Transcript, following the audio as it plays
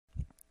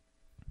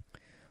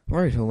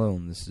Alright, hello,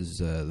 and this is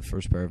the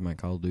first part of my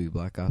Call of Duty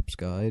Black Ops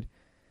guide.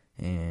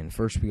 And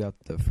first we got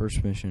the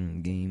first mission in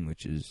the game,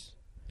 which is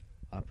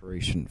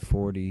Operation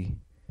 40.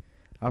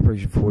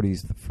 Operation 40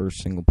 is the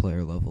first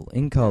single-player level.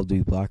 In Call of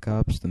Duty Black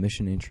Ops, the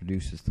mission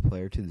introduces the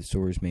player to the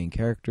story's main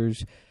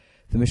characters.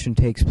 The mission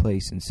takes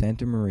place in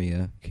Santa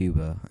Maria,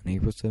 Cuba, on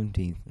April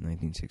 17th,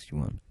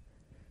 1961.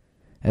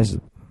 As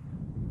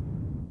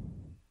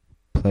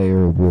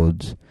player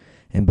Woods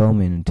and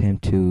Bowman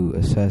attempt to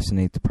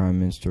assassinate the Prime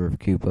Minister of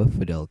Cuba,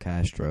 Fidel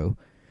Castro.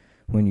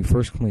 When you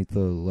first complete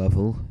the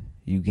level,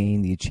 you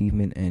gain the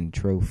achievement and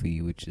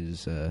trophy, which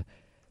is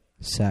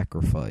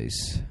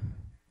Sacrifice.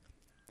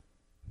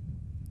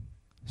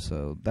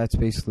 So that's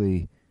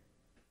basically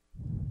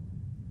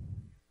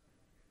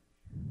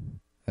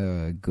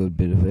a good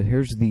bit of it.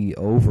 Here's the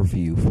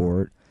overview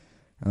for it.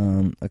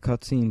 A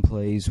cutscene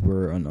plays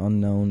where an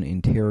unknown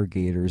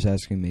interrogator is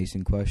asking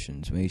Mason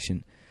questions.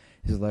 Mason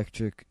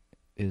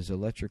is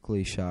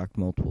electrically shocked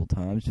multiple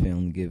times,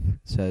 failing to give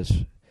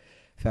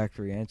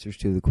satisfactory answers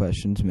to the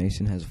questions.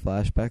 Mason has a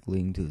flashback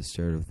leading to the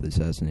start of the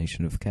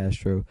assassination of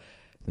Castro.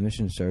 The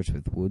mission starts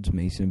with Woods,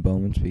 Mason, and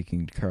Bowman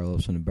speaking to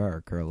Carlos in a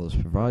bar. Carlos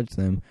provides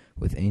them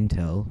with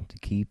intel to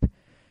keep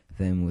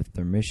them with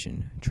their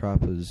mission.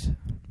 Tropa's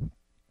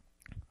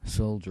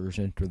soldiers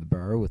enter the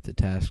bar with the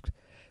task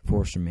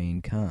force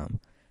remain calm.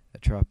 A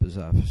Tropa's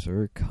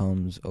officer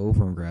comes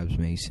over and grabs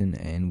Mason,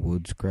 and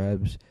Woods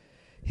grabs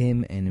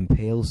him and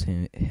impales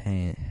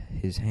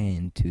his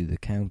hand to the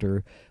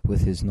counter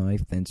with his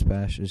knife, then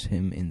smashes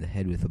him in the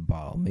head with a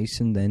bottle.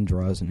 Mason then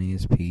draws an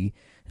ASP and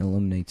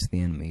eliminates the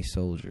enemy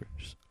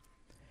soldiers.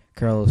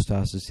 Carlos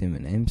tosses him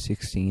an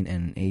M16 and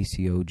an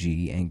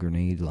ACOG and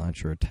grenade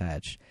launcher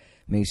attached.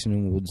 Mason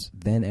and Woods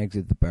then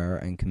exit the bar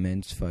and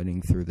commence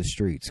fighting through the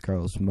streets.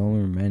 Carlos and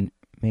Bowman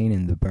remain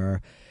in the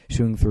bar,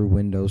 shooting through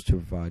windows to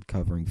provide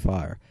covering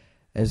fire.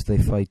 As they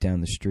fight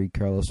down the street,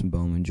 Carlos and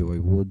Bowman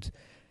join Woods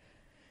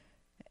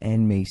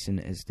and Mason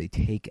as they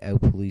take out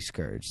police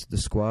guards. The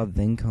squad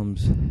then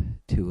comes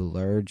to a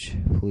large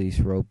police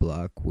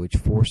roadblock, which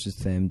forces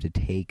them to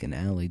take an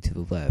alley to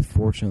the left.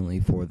 Fortunately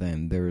for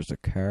them, there is a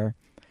car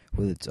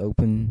with its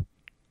open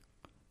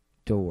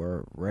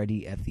door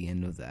ready at the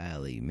end of the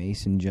alley.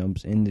 Mason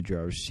jumps in the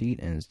driver's seat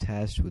and is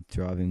tasked with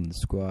driving the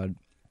squad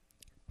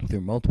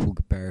through multiple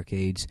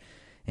barricades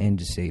and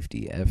to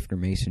safety. After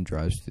Mason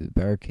drives through the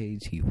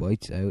barricades, he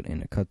whites out,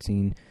 and a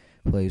cutscene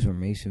plays where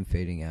Mason,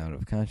 fading out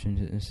of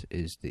consciousness,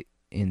 is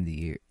in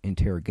the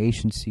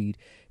interrogation seat,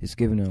 is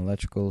given an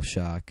electrical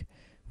shock,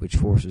 which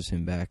forces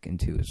him back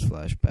into his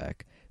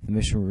flashback. The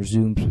mission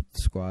resumes with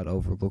the squad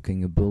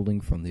overlooking a building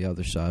from the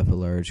other side of a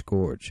large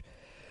gorge.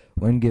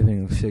 When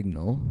giving a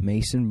signal,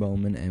 Mason,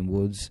 Bowman, and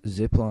Woods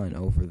zipline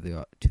over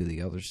to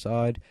the other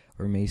side,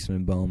 where Mason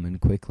and Bowman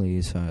quickly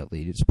and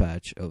silently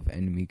dispatch of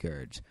enemy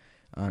guards.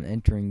 On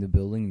entering the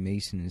building,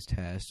 Mason is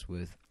tasked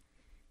with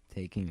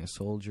taking a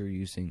soldier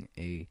using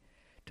a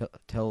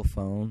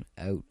telephone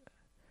out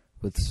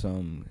with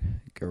some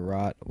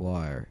garrote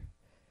wire.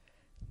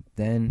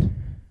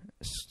 Then,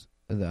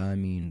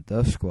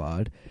 the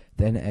squad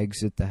then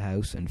exit the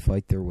house and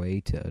fight their way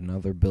to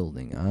another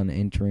building. On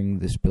entering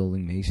this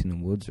building, Mason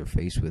and Woods are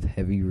faced with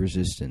heavy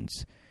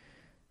resistance.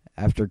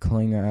 After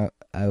clearing out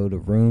a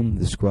room,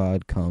 the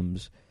squad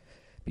comes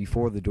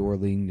before the door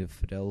leading to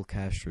Fidel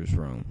Castro's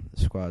room.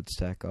 The squad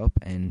stack up,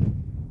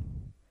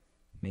 and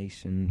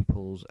Mason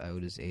pulls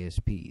out his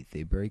ASP.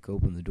 They break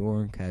open the door,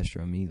 and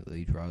Castro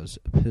immediately draws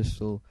a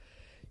pistol,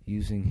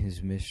 using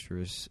his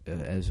mistress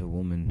as a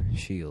woman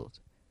shield.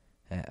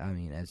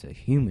 As a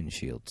human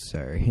shield,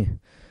 sorry.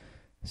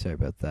 Sorry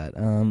about that.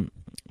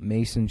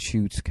 Mason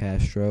shoots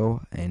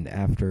Castro, and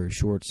after a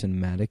short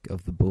cinematic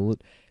of the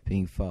bullet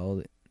being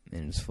followed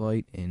in his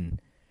flight in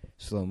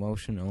slow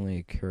motion only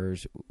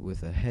occurs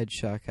with a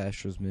headshot,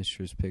 Castro's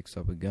mistress picks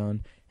up a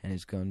gun and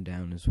is gunned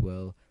down as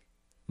well,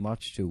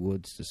 much to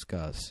Woods'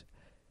 disgust.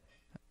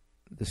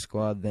 The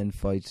squad then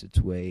fights its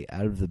way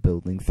out of the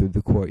building through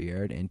the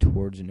courtyard and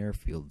towards an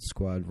airfield. The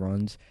squad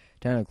runs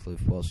down a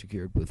cliff while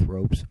secured with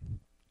ropes,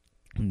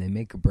 and they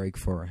make a break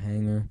for a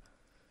hangar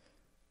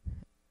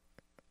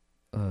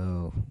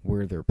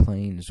where their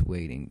plane is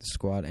waiting. The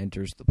squad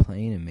enters the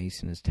plane, and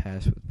Mason is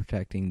tasked with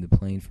protecting the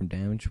plane from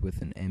damage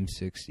with an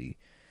M60.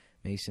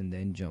 Mason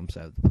then jumps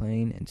out of the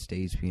plane and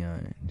stays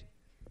behind,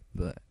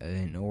 but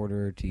in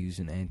order to use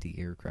an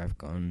anti-aircraft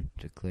gun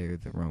to clear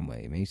the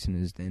runway. Mason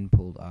is then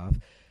pulled off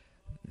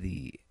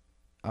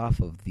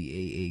of the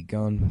AA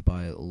gun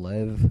by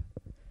Lev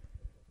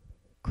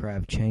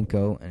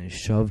Kravchenko and is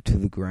shoved to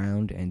the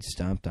ground and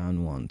stomped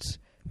on once.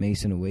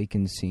 Mason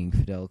awakens seeing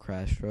Fidel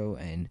Castro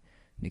and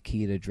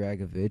Nikita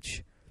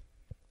Dragovich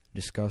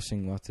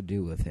discussing what to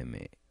do with him.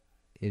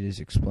 It is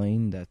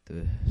explained that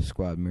the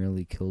squad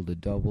merely killed a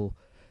double.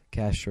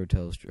 Castro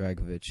tells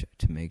Dragovich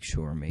to make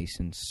sure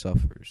Mason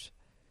suffers.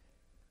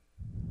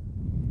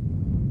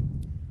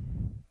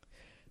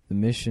 The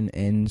mission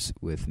ends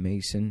with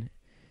Mason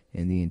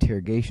in the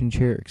interrogation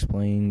chair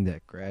explaining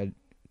that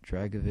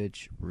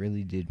Dragovich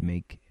really did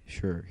make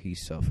sure he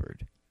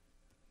suffered.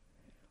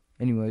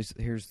 Anyways,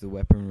 here's the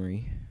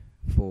weaponry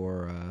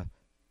for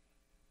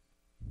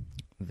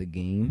the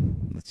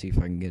game. Let's see if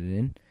I can get it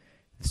in.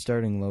 The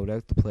starting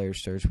loadout, the player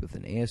starts with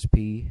an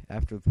ASP.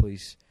 After the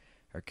police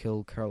are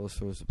killed, Carlos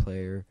throws the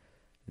player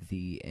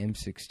the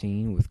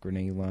M16 with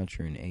grenade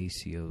launcher and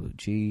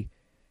ACOG.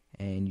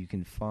 And you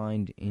can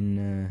find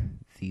in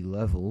the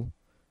level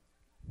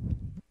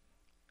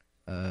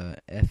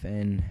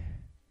FN,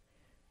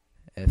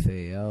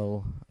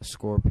 FAL, a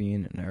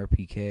Scorpion, an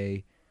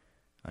RPK,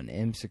 an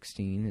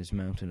M16 is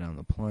mounted on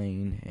the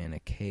plane, and a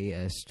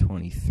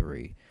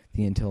KS-23.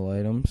 The intel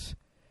items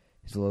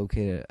is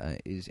located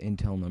is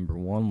intel number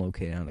 1,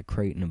 located on a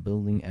crate in a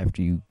building.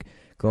 After you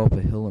go up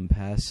a hill and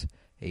pass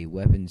a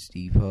weapons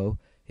depot,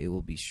 it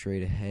will be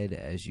straight ahead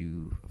as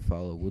you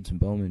follow Woods and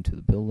Bowman to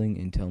the building.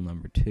 Intel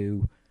number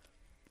 2,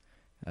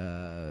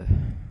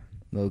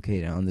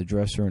 located on the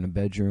dresser in a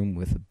bedroom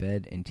with a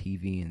bed and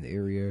TV in the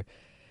area.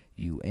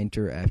 You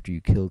enter after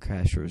you kill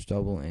Castro's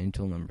double. And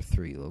intel number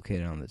 3,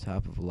 located on the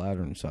top of a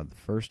ladder inside the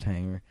first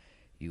hangar.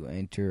 You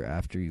enter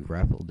after you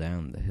rappel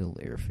down the hill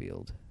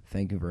airfield.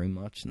 Thank you very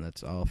much, and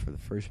that's all for the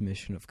first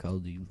mission of Call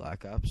of Duty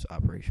Black Ops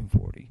Operation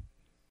 40.